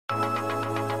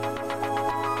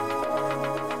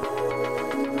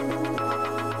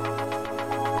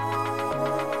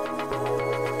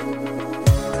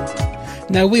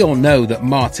Now, we all know that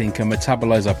Martin can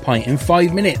metabolise a pint in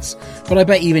 5 minutes, but I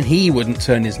bet even he wouldn't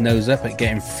turn his nose up at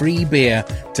getting free beer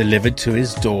delivered to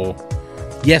his door.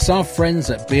 Yes, our friends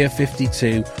at Beer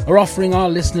 52 are offering our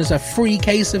listeners a free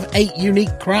case of 8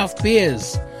 unique craft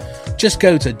beers. Just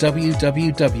go to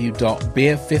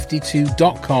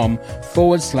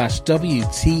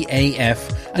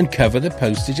www.beer52.com/WTAF and cover the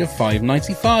postage of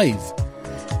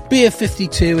 $5.95. Beer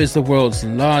 52 is the world's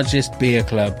largest beer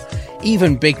club.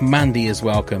 Even Big Mandy is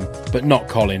welcome, but not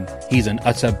Colin. He's an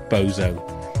utter bozo.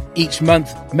 Each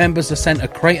month, members are sent a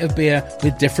crate of beer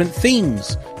with different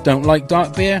themes. Don't like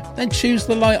dark beer? Then choose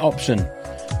the light option.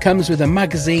 Comes with a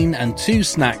magazine and 2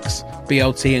 snacks,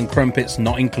 BLT and crumpets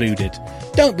not included.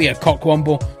 Don't be a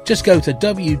cockwomble, just go to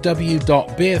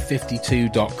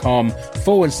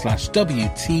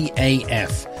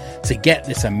www.beer52.com/WTAF to get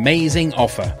this amazing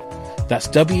offer. That's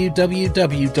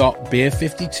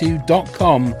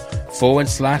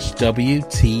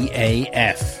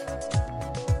www.beer52.com/WTAF.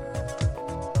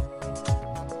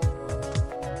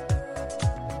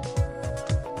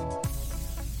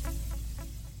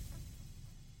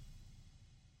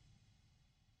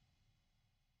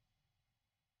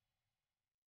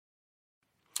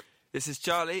 This is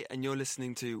Charlie, and you're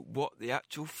listening to What the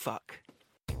Actual Fuck.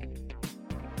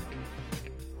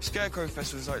 Scarecrow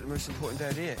Festival is like the most important day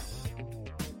of the year.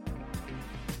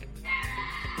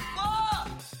 What?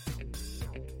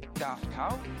 Daft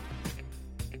Cow?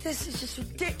 This is just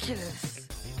ridiculous.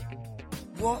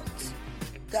 What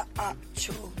the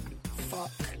actual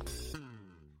fuck?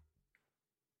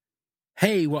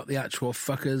 Hey, what the actual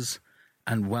fuckers,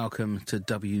 and welcome to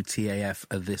WTAF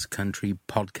of This Country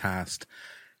podcast.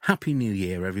 Happy New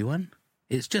Year, everyone.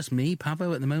 It's just me,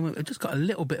 Pavo, at the moment. I've just got a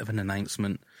little bit of an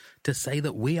announcement to say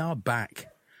that we are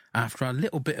back after a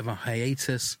little bit of a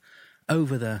hiatus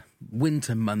over the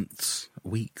winter months,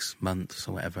 weeks, months,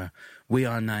 or whatever. We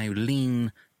are now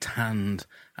lean, tanned,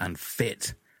 and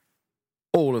fit.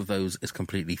 All of those is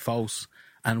completely false,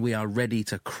 and we are ready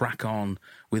to crack on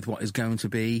with what is going to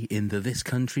be, in the This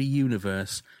Country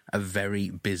universe, a very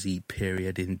busy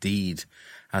period indeed.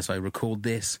 As I record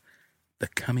this, the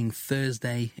coming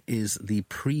Thursday is the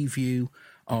preview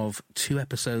of 2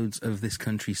 episodes of This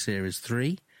Country Series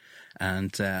 3.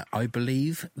 And I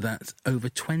believe that over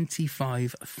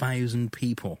 25,000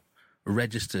 people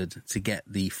registered to get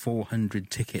the 400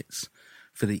 tickets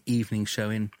for the evening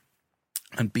showing.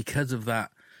 And because of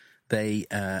that, they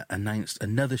announced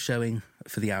another showing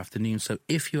for the afternoon. So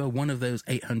if you are one of those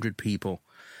 800 people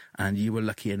and you were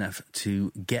lucky enough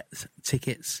to get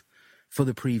tickets for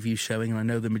the preview showing, and I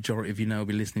know the majority of you now will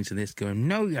be listening to this going,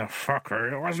 "No, you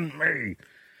fucker, it wasn't me."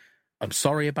 I'm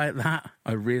sorry about that.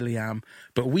 I really am.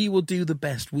 But we will do the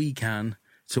best we can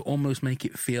to almost make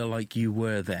it feel like you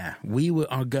were there.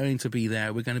 Are going to be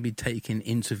there. We're going to be taking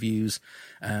interviews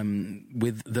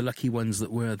with the lucky ones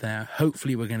that were there.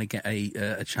 Hopefully we're going to get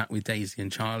a chat with Daisy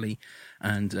and Charlie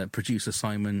and producer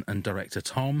Simon and director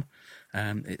Tom.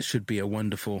 It should be a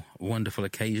wonderful, wonderful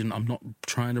occasion. I'm not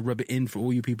trying to rub it in for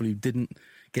all you people who didn't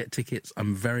get tickets.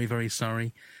 I'm very, very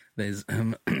sorry. There's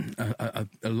a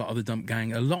lot of the Dump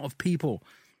Gang, a lot of people,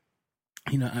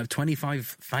 out of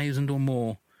 25,000 or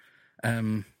more,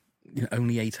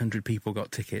 only 800 people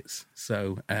got tickets.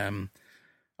 So I'm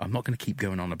not going to keep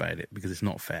going on about it because it's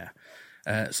not fair.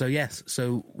 So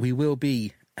we will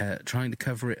be trying to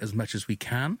cover it as much as we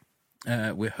can.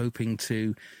 We're hoping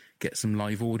to get some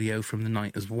live audio from the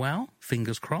night as well,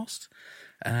 fingers crossed.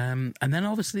 And then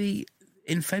obviously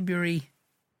in February,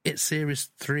 it's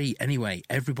Series 3 anyway.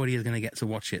 Everybody is going to get to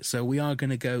watch it. So we are going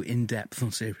to go in depth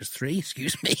on Series 3.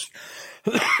 Excuse me.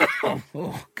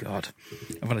 Oh, God.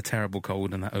 I've had a terrible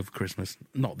cold and that over Christmas.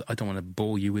 Not that I don't want to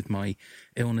bore you with my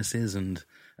illnesses and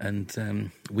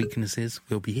weaknesses.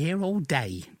 We'll be here all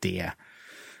day, dear.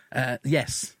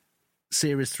 Yes,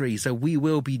 Series 3. So we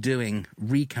will be doing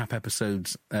recap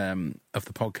episodes of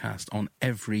the podcast on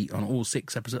all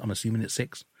 6 episodes. I'm assuming it's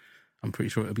 6. I'm pretty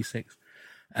sure it'll be 6.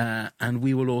 And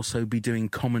we will also be doing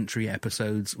commentary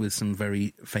episodes with some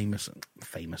very famous.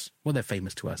 Well, they're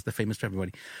famous to us. They're famous to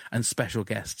everybody. And special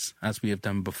guests, as we have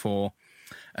done before.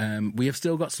 We have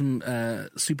still got some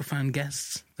superfan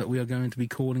guests that we are going to be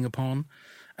calling upon.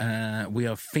 We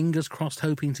are fingers crossed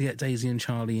hoping to get Daisy and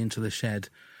Charlie into the shed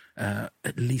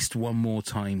at least one more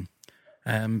time.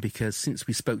 Because since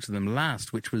we spoke to them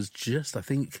last, which was just, I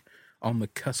think, on the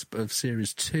cusp of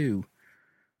Series 2,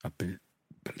 I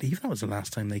believe that was the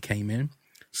last time they came in.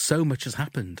 So much has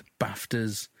happened.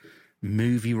 BAFTAs,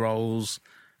 movie roles,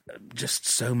 just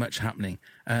so much happening.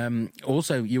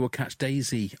 Also, you will catch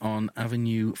Daisy on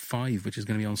Avenue 5, which is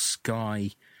going to be on Sky,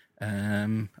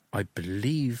 I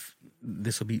believe,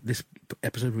 this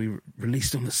episode will be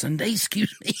released on the Sunday.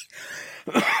 Excuse me.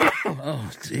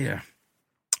 Oh dear.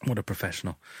 What a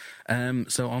professional.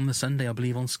 So on the Sunday, I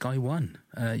believe on Sky One,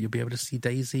 you'll be able to see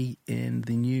Daisy in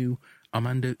the new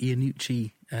Armando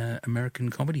Iannucci American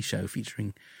comedy show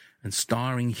featuring and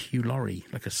starring Hugh Laurie,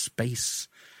 like a space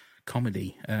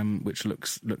comedy, which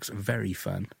looks very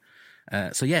fun.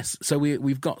 So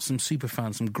we've got some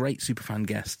great superfan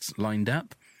guests lined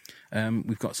up.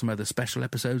 We've got some other special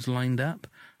episodes lined up.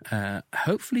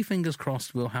 Hopefully, fingers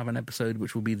crossed, we'll have an episode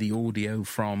which will be the audio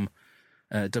from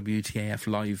WTAF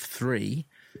Live 3.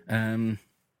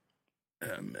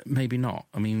 Maybe not.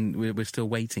 I mean, we're still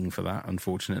waiting for that,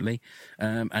 unfortunately.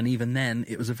 And even then,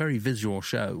 it was a very visual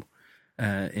show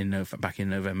back in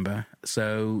November,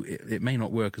 so it may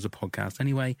not work as a podcast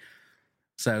anyway.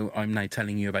 So I'm now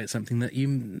telling you about something that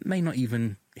you may not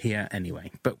even hear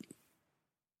anyway. But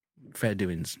fair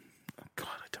doings. Oh, God,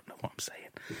 I don't know what I'm saying.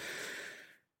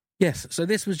 Yes, so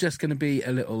this was just going to be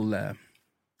a little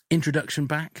introduction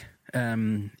back.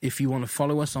 If you want to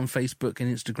follow us on Facebook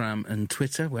and Instagram and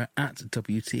Twitter, we're at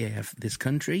WTAF This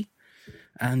Country.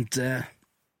 And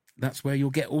that's where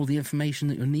you'll get all the information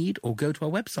that you'll need, or go to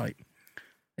our website.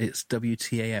 It's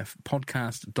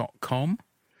WTAFpodcast.com.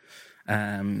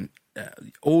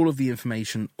 All of the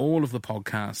information, all of the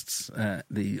podcasts,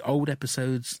 the old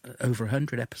episodes, over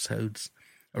 100 episodes,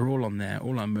 are all on there,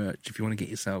 all our merch. If you want to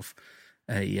get yourself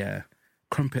a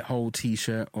Crumpet Hole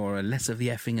t-shirt or a Less of the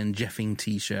Effing and Jeffing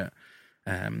t-shirt,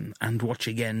 and Watch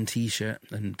Again t-shirt,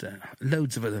 and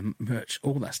loads of other merch,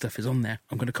 all that stuff is on there.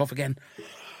 I'm going to cough again.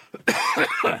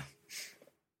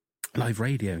 Live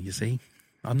radio, you see.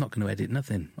 I'm not going to edit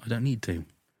nothing. I don't need to.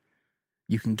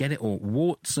 You can get it all,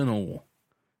 warts and all.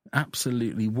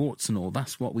 Absolutely, warts and all.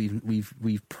 That's what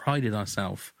we've prided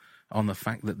ourselves on, the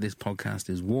fact that this podcast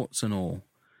is warts and all.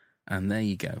 And there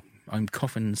you go. I'm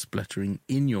coughing and spluttering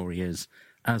in your ears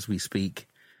as we speak.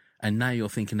 And now you're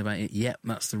thinking about it. Yep,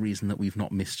 that's the reason that we've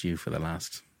not missed you for the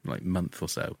last month or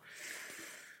so.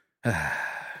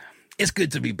 It's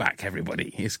good to be back,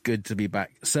 everybody. It's good to be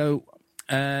back. So,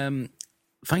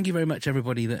 thank you very much,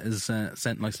 everybody that has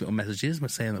sent nice little messages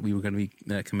saying that we were going to be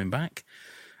coming back.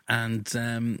 And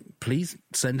please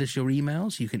send us your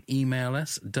emails. You can email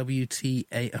us,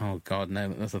 WTA... Oh, God,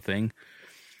 no, that's a thing.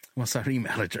 What's our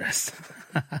email address?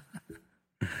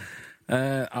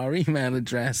 Our email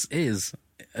address is...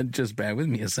 just bear with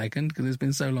me a second, because it's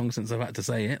been so long since I've had to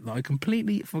say it that I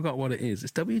completely forgot what it is.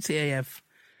 It's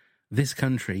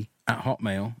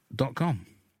WTAFthiscountry@hotmail.com.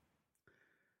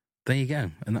 There you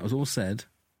go. And that was all said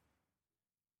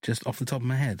just off the top of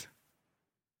my head.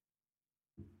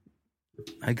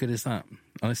 How good is that?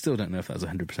 I still don't know if that's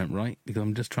 100% right, because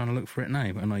I'm just trying to look for it now,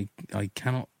 and I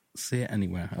cannot see it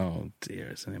anywhere. Oh, dear,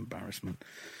 it's an embarrassment.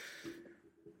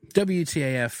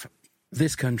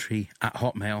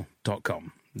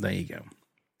 WTAFthiscountry@hotmail.com. There you go.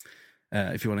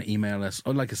 If you want to email us,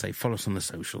 or like I say, follow us on the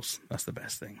socials. That's the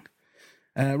best thing.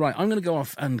 Right, I'm going to go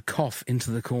off and cough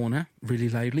into the corner really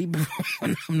loudly.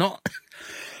 I'm not.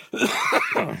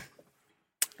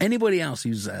 Anybody else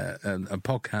who's a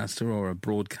podcaster or a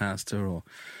broadcaster, or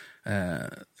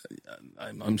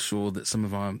I'm sure that some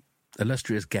of our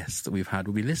illustrious guests that we've had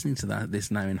will be listening to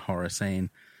this now in horror, saying,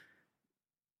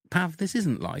 Pav, this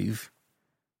isn't live.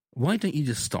 Why don't you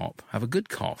just stop, have a good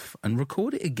cough, and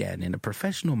record it again in a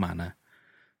professional manner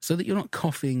so that you're not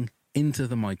coughing into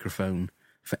the microphone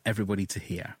for everybody to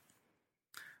hear?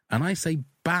 And I say,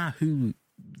 bah, who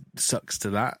sucks to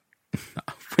that?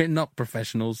 We're not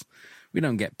professionals. We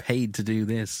don't get paid to do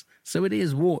this. So it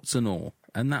is warts and all.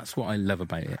 And that's what I love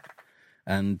about it.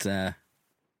 And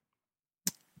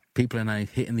people are now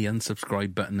hitting the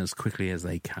unsubscribe button as quickly as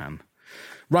they can.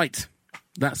 Right.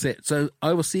 That's it. So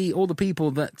I will see all the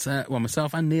people that,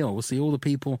 myself and Neil will see all the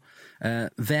people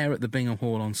there at the Bingham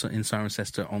Hall in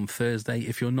Cirencester on Thursday.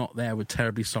 If you're not there, we're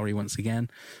terribly sorry once again.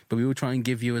 But we will try and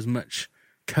give you as much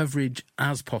coverage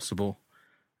as possible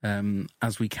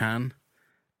as we can.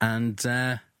 And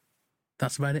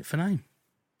that's about it for now.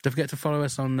 Don't forget to follow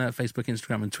us on Facebook,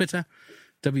 Instagram and Twitter,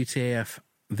 WTAF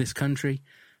This Country.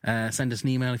 Send us an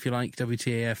email if you like,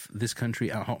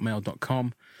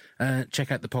 WTAFthiscountry@hotmail.com.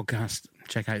 Check out the podcast,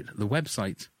 check out the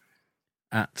website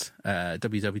at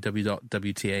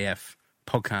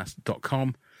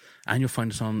www.wtafpodcast.com, and you'll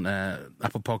find us on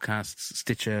Apple Podcasts,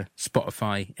 Stitcher,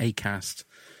 Spotify, Acast,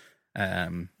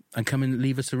 and come and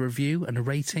leave us a review and a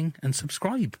rating and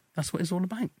subscribe. That's what it's all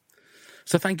about.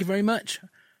 So thank you very much.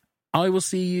 We will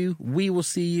see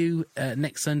you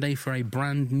next Sunday for a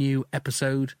brand new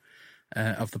episode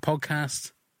of the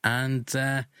podcast. And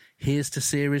here's to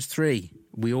Series 3.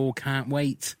 We all can't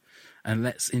wait. and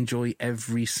let's enjoy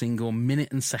every single minute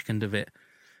and second of it.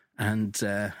 And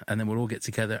then we'll all get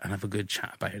together and have a good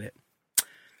chat about it.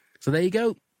 So there you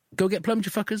go. Go get plumbed,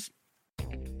 you fuckers.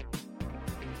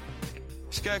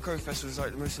 Scarecrow Festival is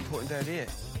like the most important day of the year.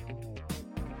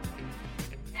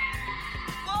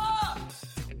 What?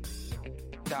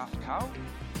 Daft cow?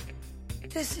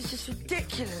 This is just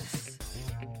ridiculous.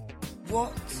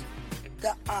 What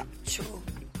the actual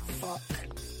fuck?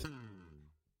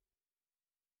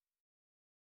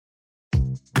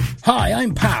 Hi,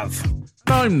 I'm Pav.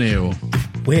 I'm Neil.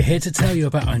 We're here to tell you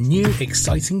about our new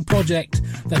exciting project,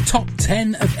 the Top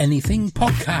 10 of Anything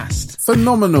podcast.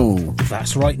 Phenomenal.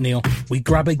 That's right, Neil. We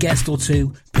grab a guest or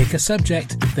two, pick a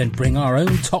subject, then bring our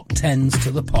own top 10s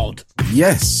to the pod.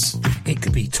 Yes. It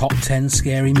could be top 10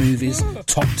 scary movies,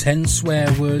 top 10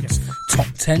 swear words, top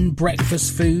 10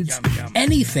 breakfast foods,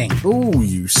 anything. Oh,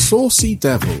 you saucy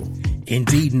devil.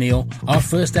 Indeed, Neil. Our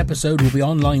first episode will be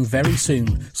online very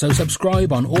soon, so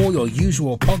subscribe on all your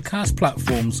usual podcast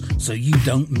platforms so you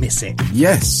don't miss it.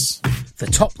 Yes. The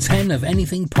Top 10 of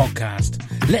Anything podcast.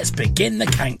 Let's begin the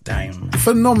countdown.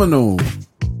 Phenomenal.